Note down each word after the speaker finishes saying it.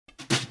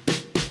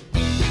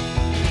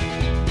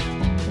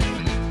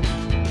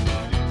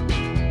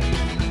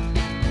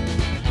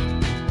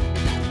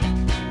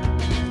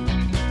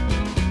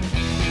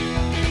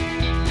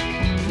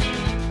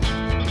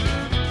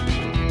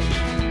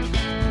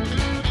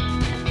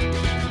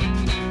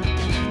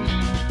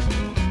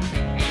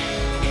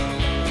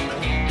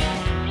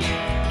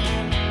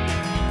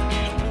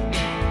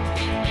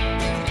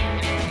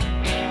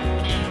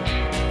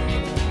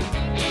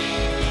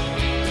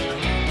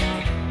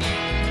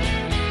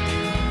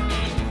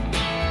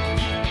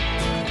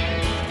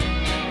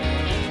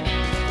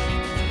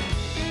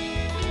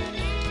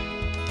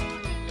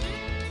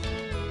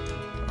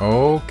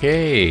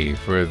Okay,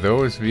 for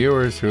those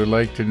viewers who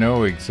like to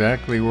know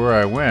exactly where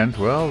I went,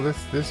 well,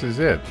 this is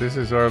it. This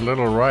is our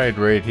little ride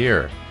right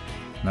here.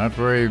 Not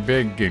very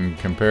big in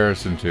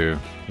comparison to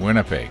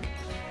Winnipeg.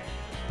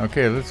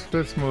 Okay,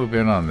 let's move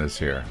in on this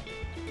here.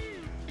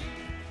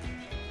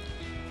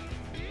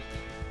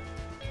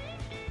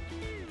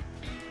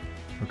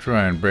 We'll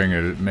try and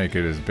make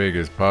it as big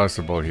as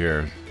possible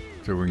here,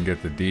 so we can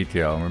get the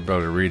detail and we're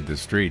able to read the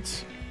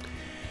streets.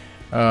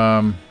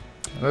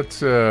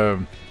 Let's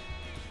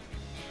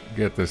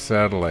get the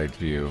satellite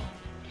view.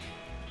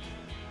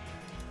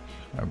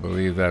 I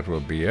believe that will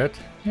be it.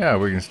 Yeah,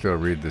 we can still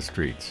read the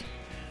streets.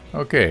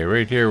 Okay,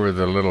 right here where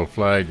the little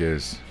flag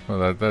is,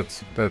 well,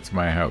 that's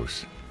my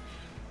house.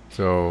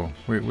 So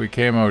we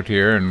came out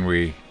here and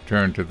we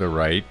turned to the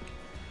right,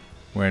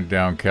 went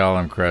down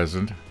Callum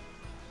Crescent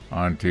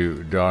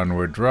onto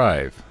Donwood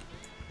Drive.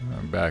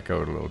 I'll back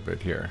out a little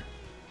bit here.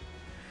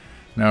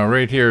 Now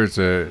right here is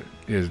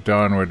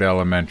Donwood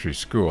Elementary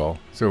School,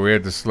 so we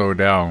had to slow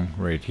down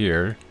right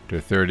here to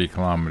 30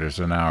 kilometers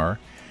an hour,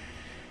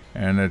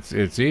 and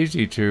it's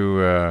easy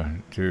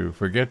to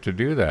forget to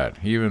do that,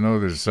 even though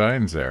there's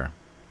signs there.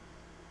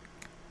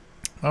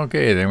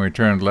 Okay, then we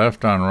turned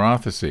left on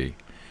Rothesay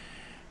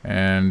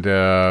and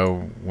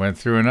went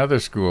through another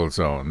school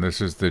zone.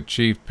 This is the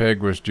Chief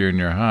Pegwas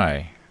Junior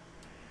High,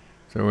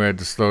 so we had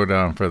to slow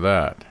down for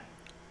that.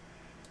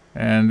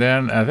 And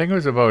then I think it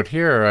was about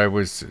here I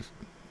was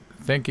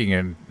thinking,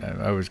 and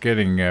I was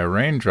getting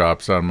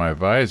raindrops on my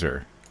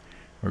visor.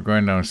 We're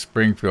going down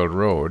Springfield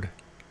Road,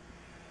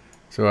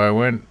 so I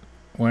went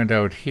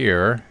out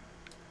here,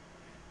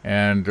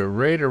 and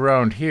right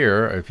around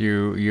here, if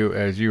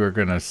as you are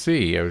going to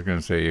see, I was going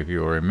to say if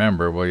you'll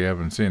remember, well, you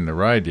haven't seen the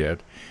ride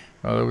yet.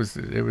 Well, it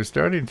was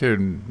starting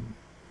to,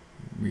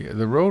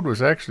 the road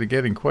was actually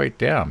getting quite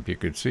damp. You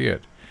could see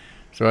it.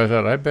 So I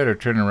thought I'd better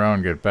turn around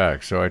and get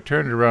back. So I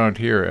turned around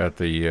here at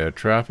the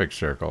traffic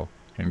circle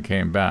and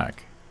came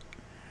back.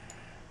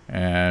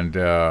 And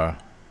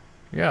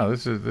yeah,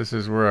 this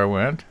is where I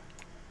went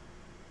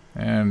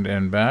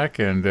and back.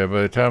 And by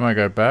the time I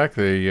got back,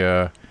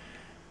 the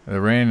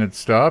rain had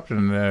stopped,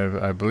 and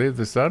I believe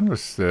the sun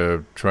was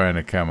trying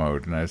to come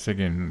out. And I was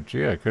thinking,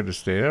 gee, I could have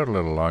stayed out a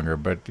little longer.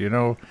 But you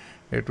know,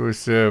 it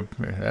was,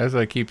 as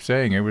I keep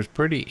saying, it was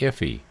pretty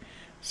iffy.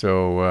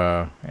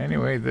 So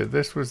anyway,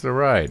 this was the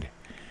ride.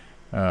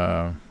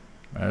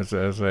 As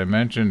I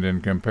mentioned,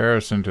 in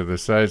comparison to the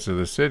size of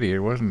the city, it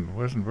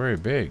wasn't very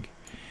big.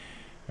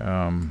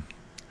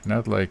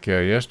 Not like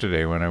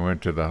yesterday when I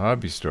went to the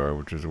hobby store,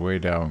 which is way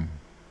down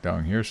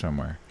here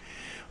somewhere.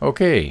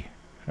 Okay,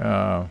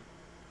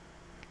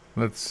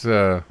 let's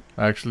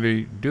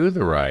actually do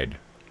the ride.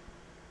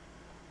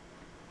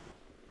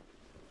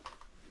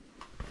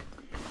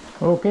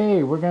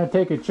 Okay, we're going to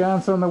take a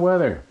chance on the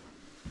weather.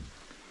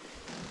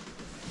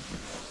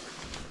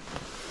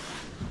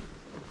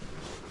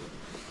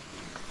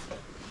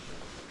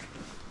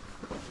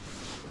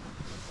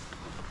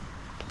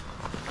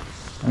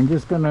 I'm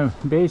just going to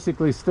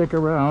basically stick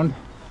around.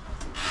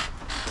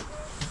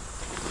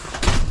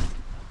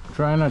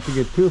 Try not to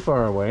get too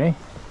far away.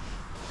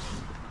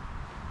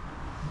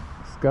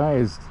 Sky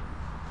is,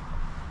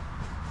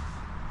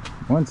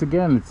 once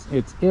again,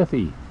 it's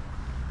iffy.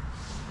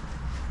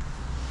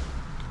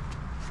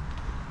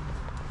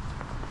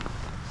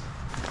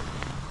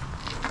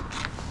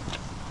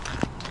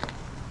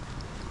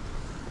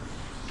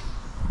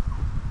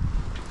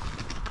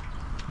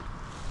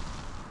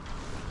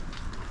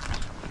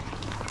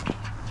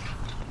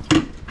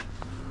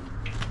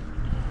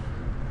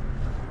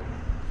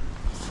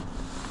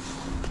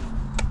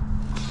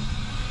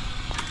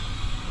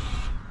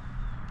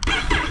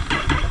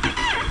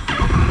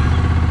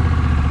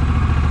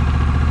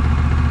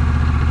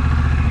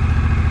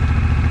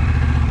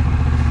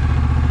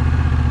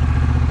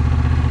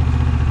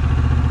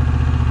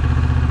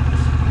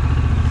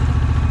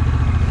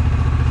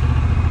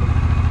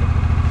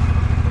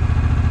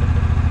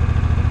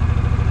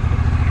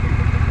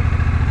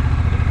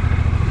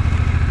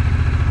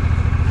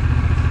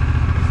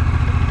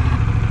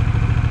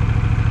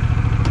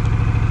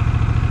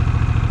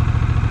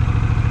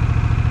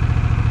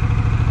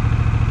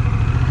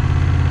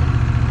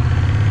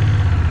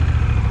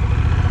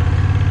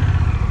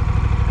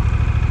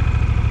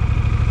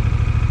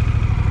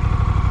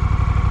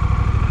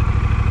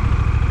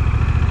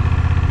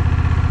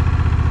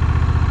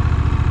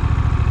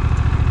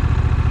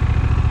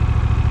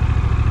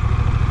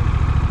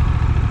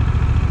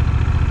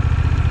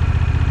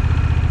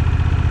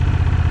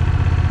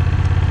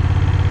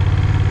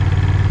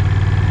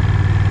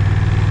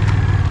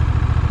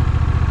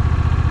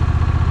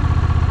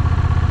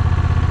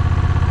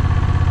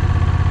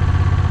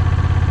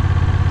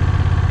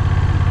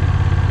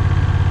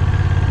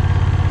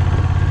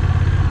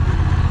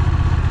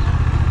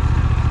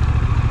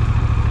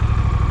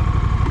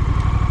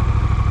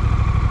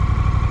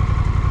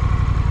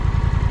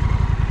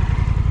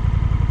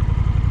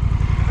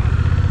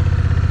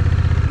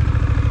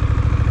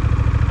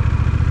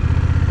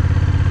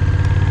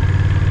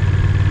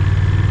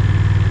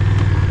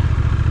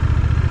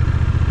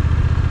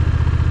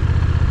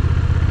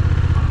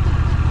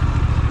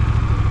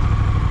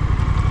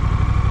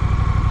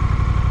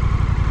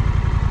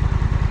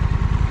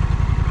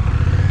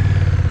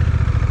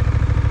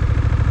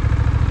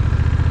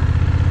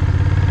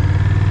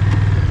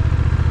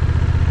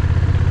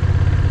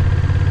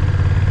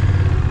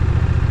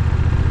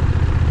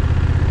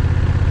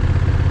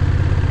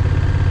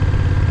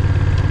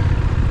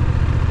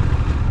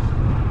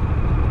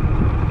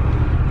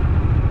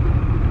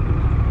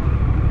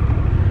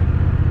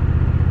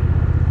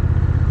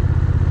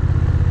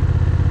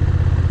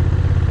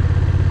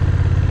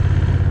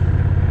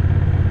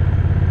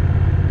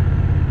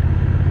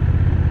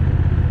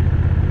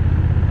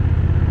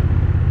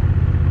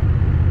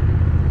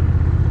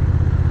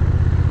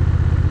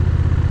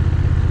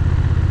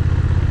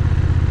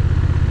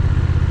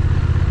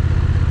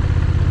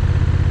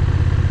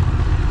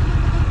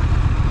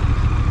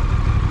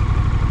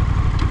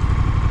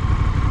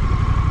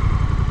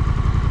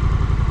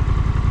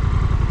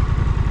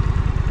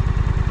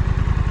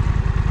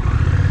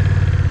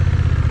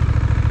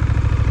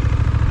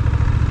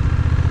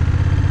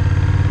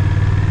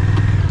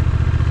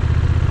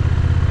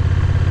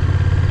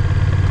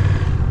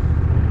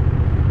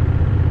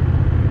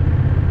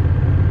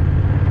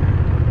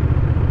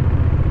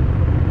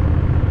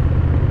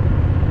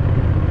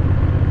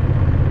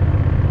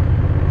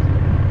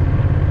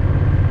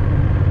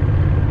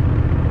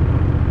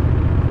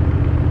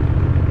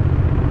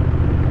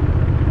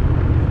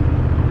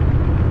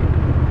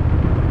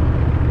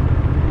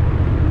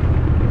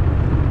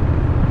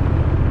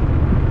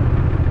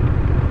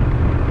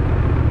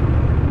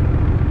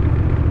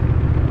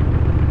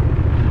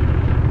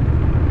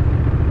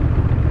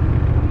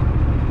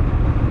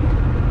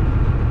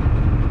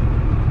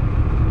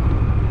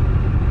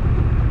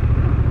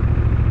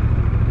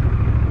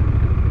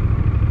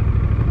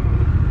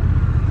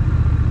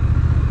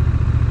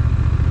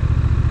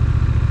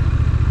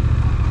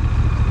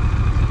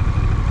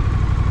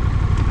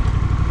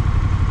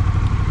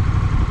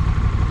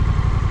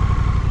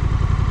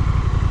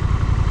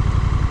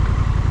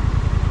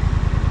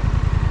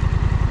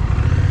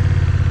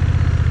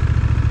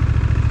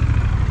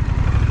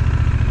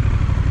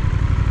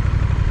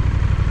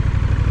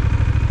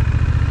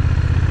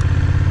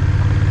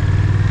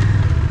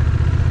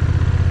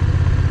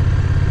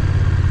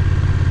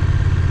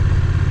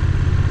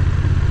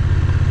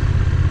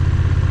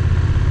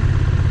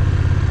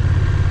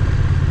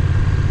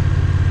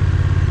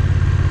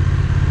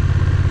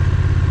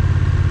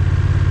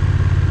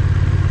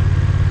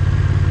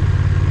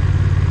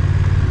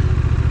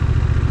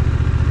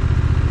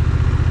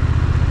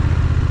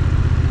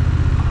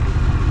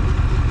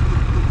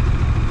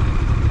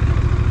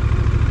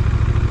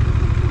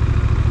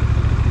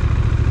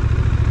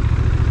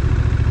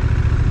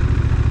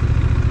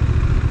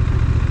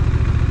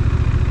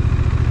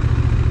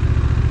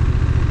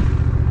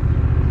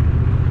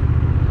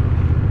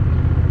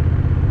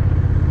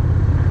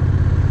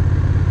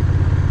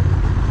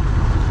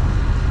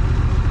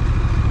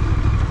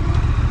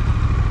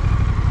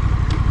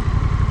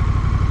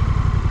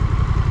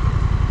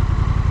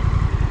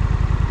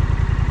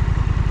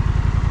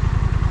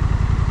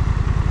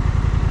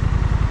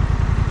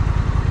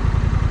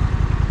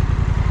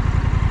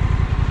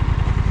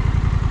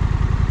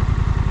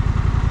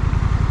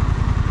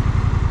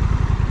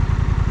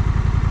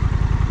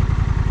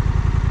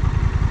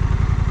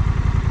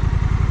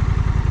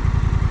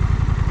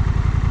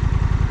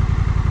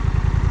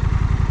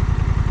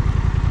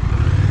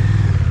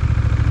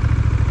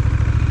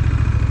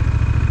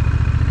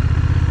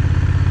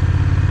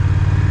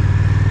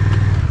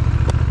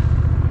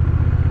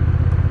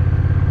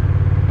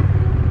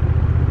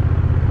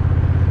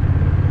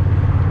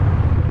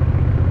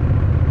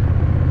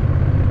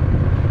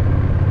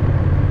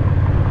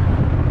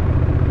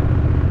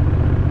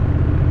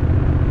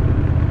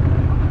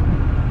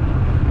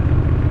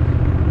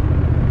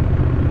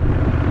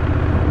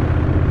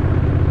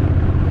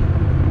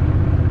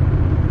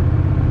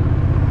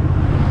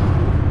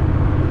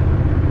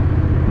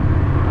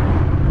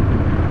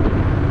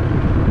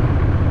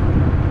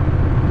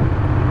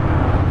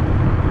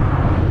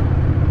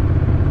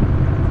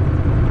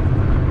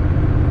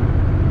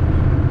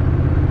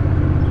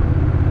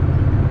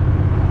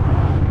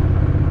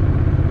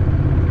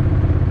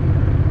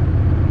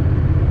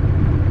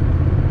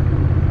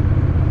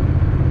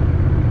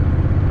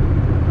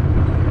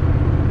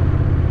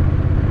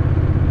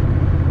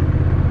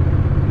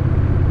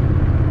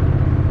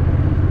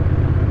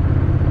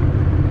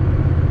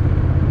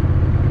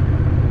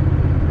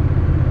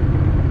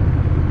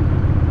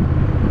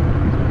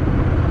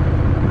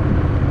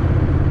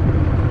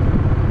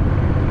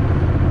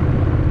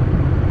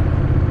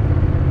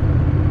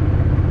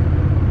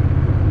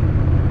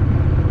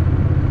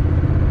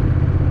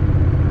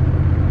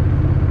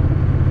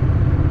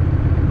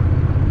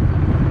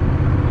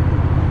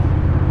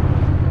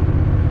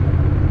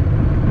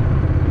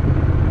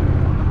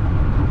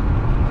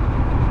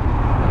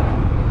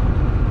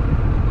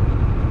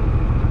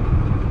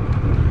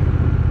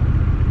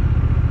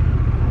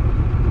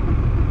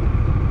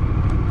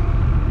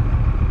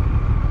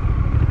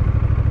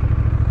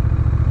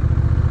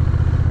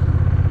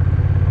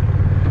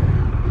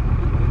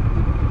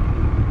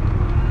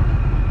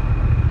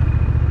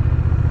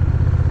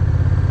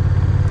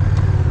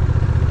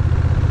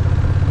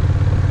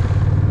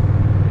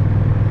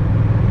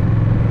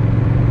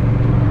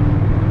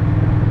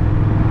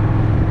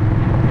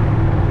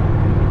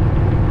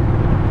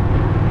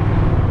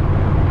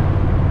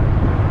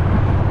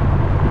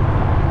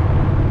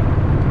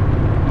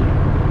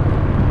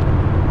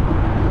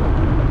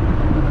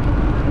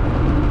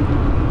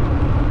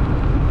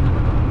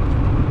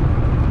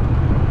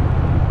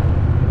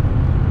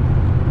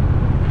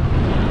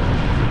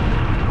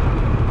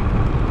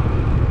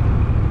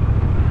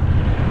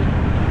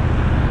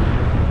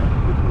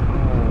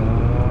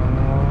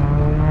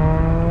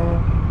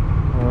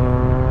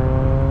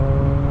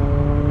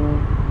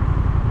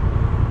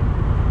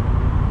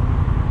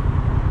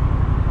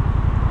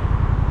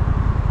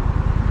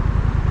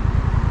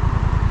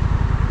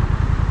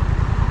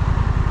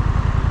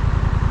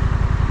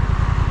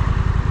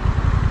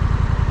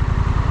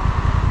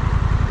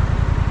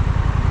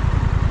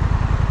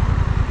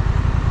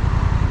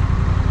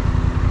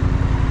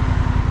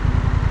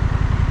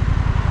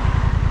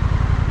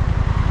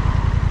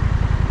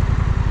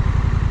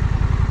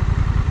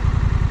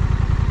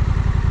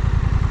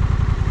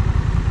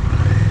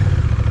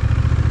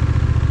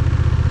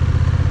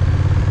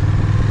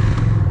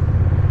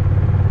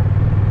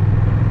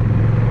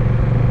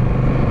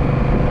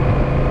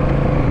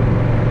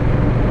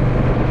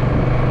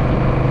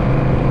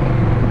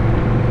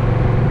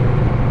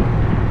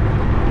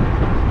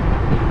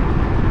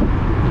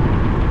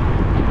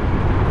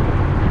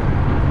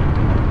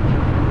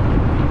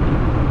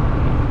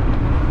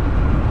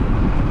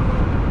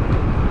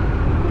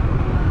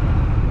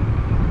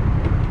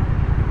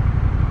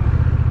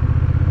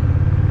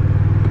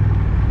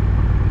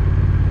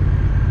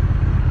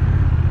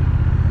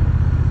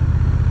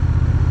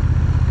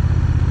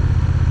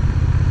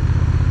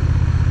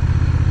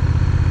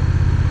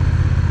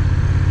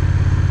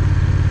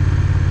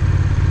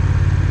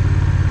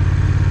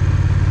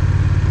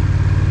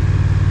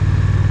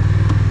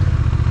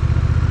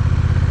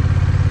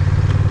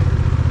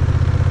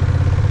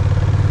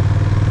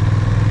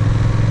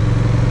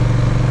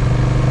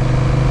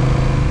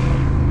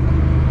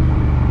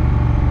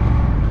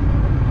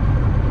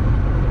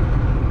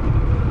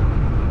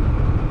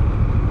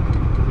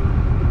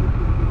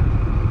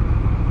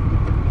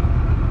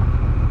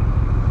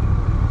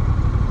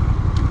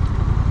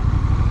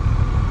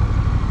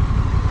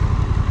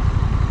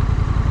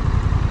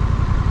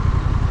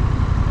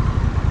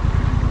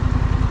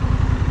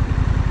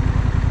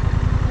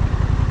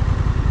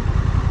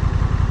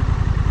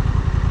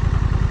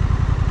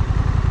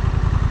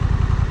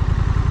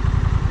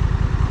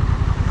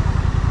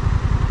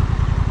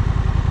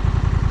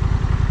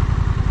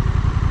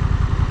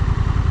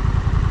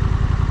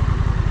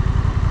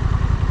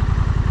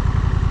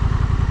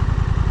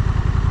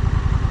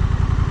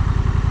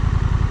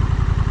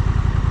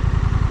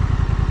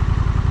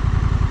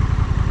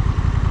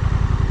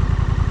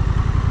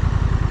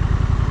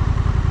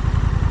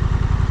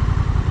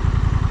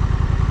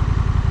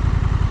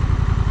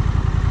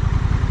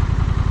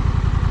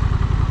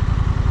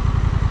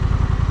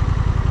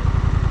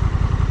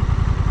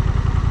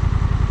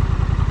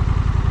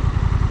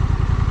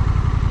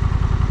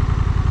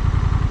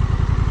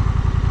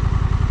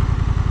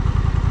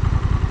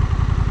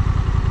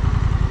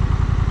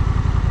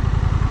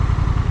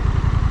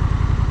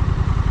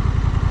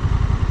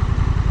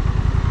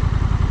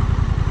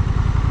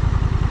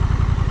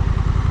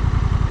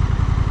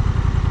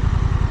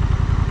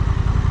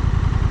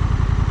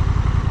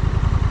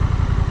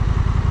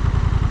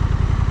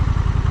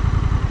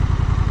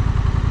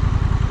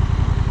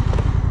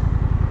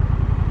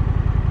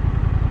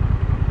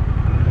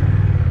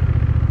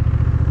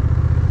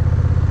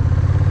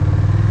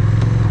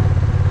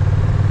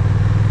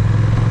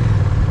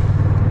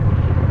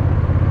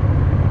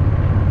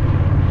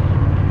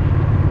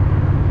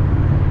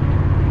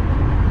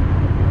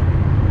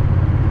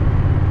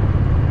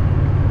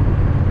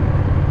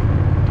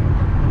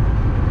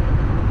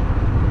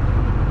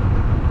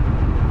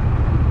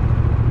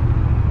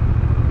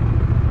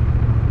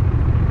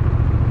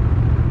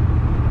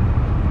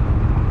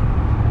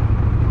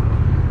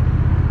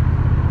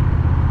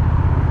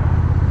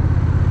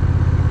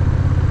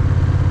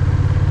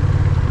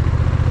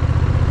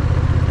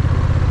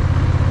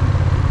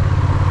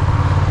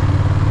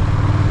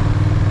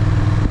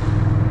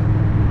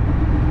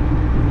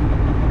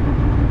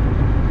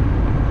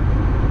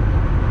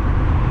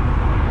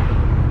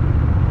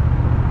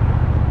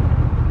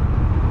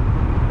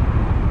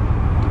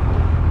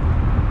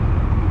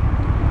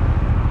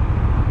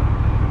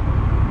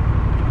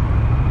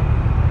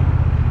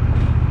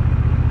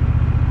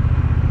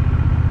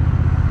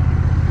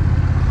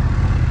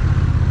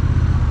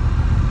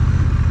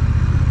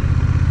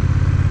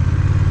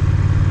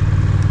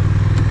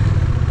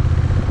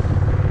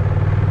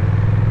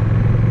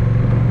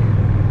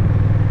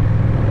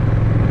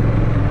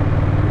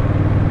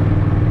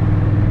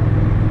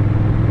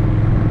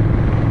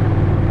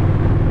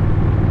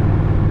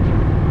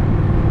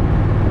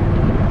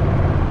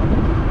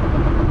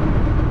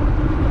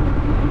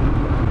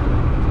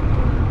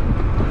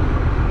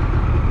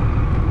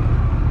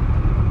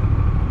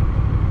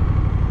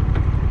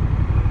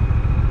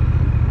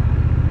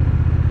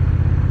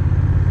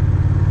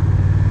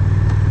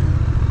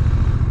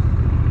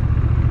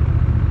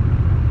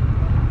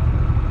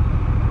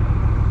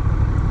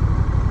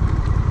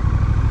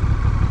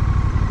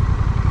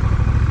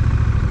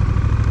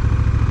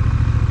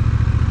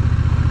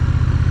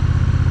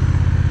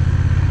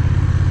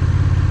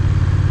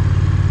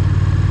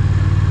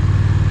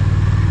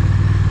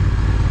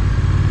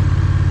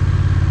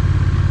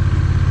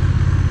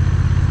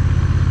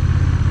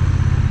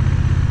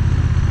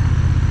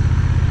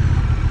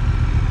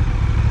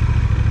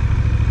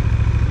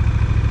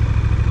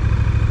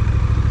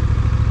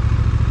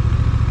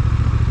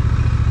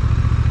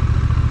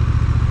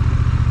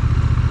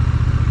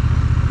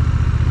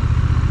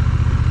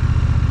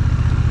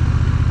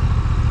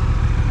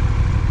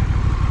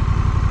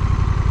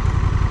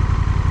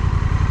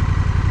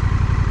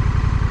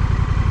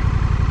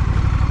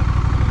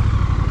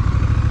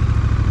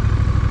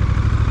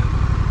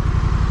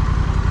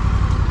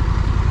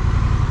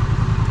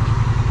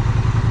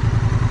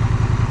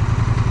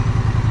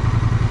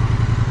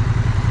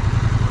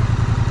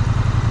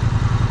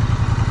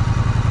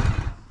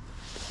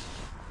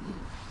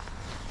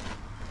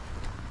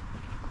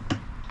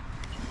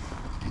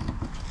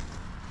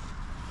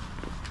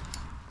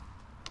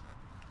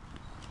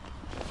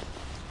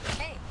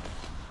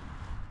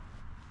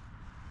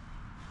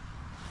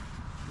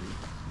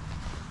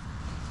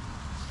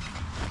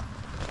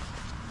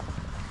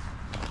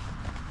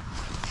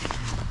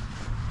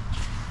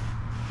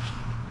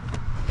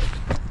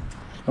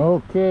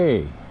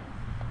 Okay.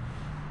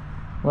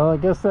 Well, I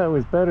guess that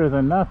was better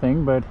than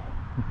nothing, but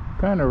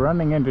kind of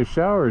running into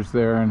showers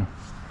there, and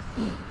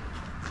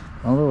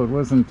although it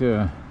wasn't,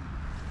 you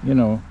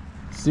know,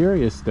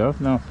 serious stuff.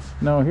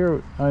 Now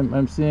here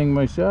I'm seeing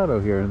my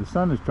shadow here. The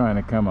sun is trying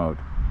to come out.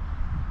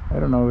 I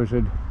don't know, I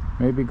should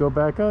maybe go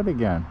back out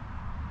again.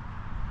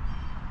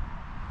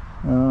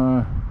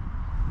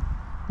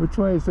 Which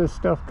way is this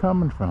stuff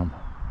coming from?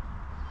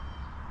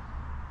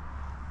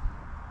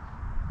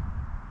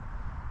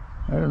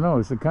 I don't know.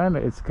 It's the kind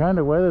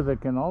of weather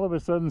that can all of a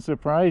sudden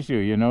surprise you.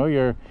 You know,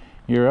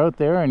 you're out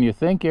there and you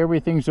think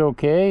everything's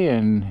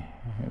okay,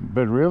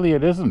 but really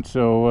it isn't.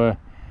 So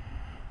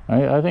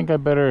I think I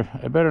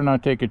better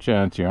not take a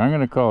chance here. I'm going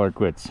to call her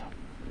quits.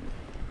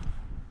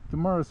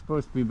 Tomorrow's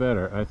supposed to be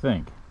better, I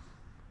think.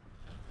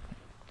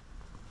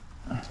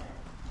 I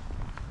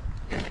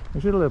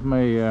should have left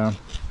my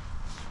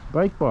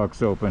bike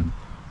box open.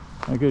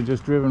 I could have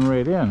just driven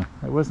right in.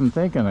 I wasn't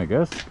thinking, I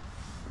guess.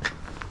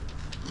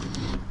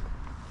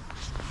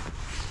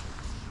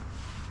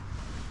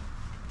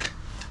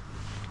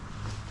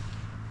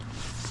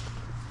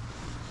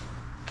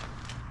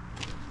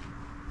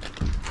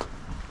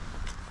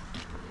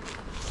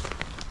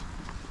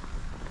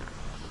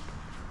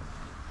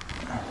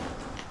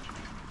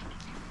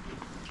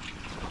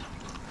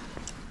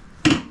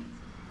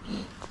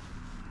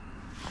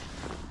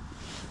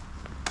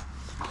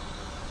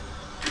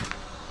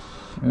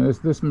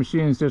 This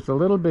machine is just a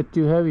little bit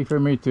too heavy for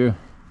me to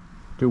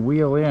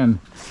wheel in.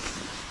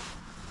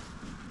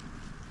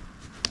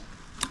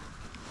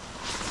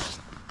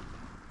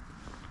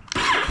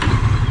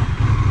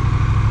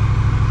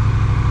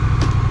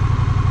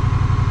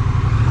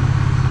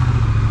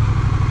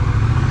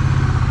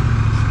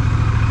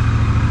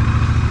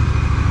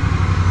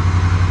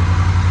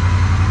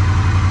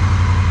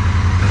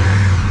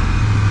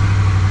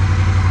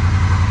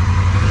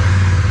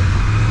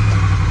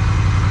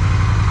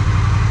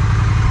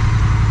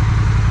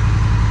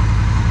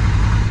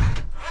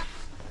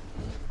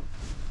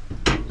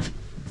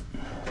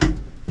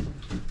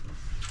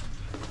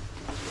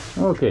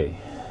 Okay,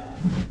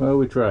 well,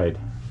 we tried.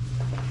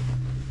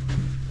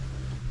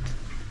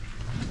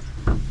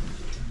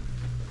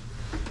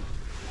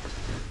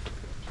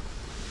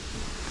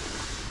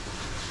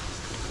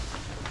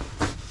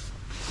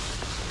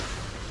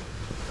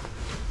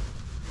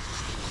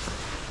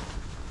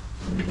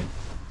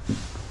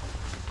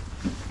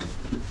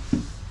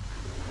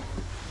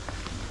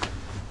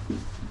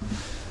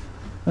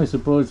 I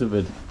suppose if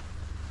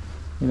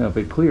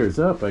it clears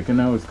up, I can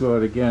always go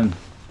out again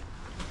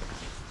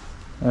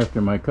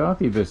after my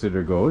coffee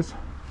visitor goes.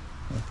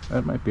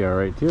 That might be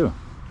alright too.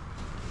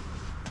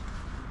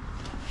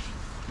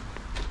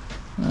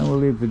 I will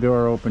leave the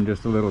door open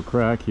just a little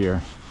crack here.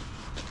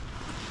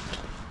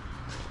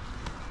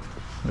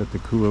 Let the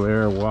cool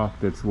air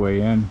waft its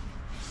way in.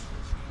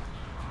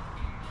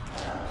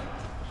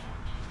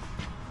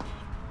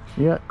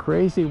 Yeah,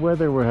 crazy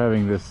weather we're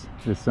having this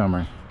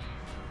summer.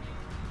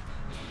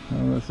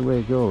 Well, that's the way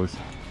it goes.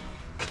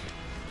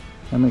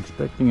 I'm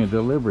expecting a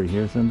delivery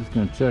here, so I'm just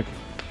going to check.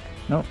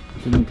 Nope,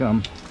 didn't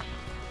come.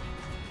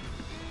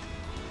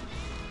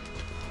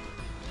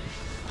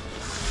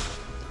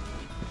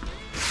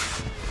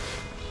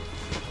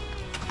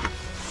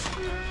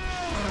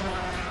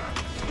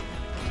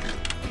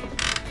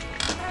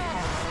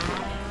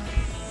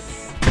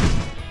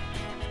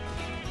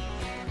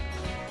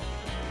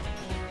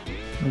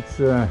 Let's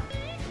see,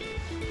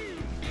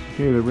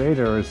 the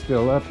radar is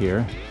still up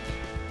here.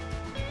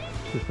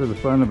 Just for the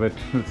fun of it,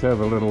 let's have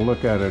a little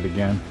look at it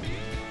again.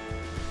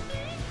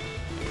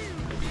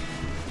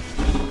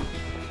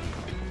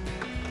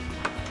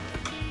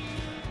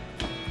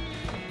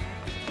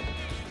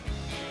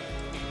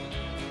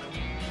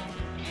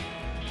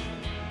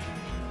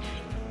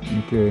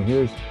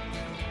 Okay,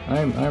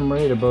 I'm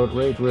right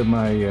where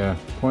my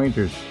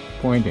pointer's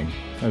pointing.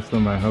 That's where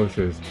my house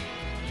is.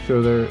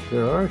 So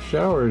there are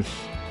showers.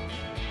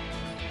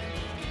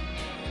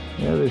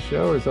 Yeah, there's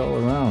showers all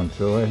around.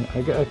 So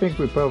I think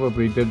we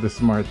probably did the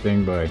smart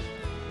thing by,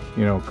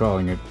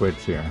 calling it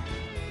quits here.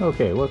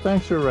 Okay, well,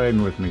 thanks for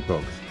riding with me,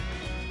 folks.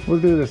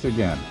 We'll do this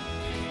again.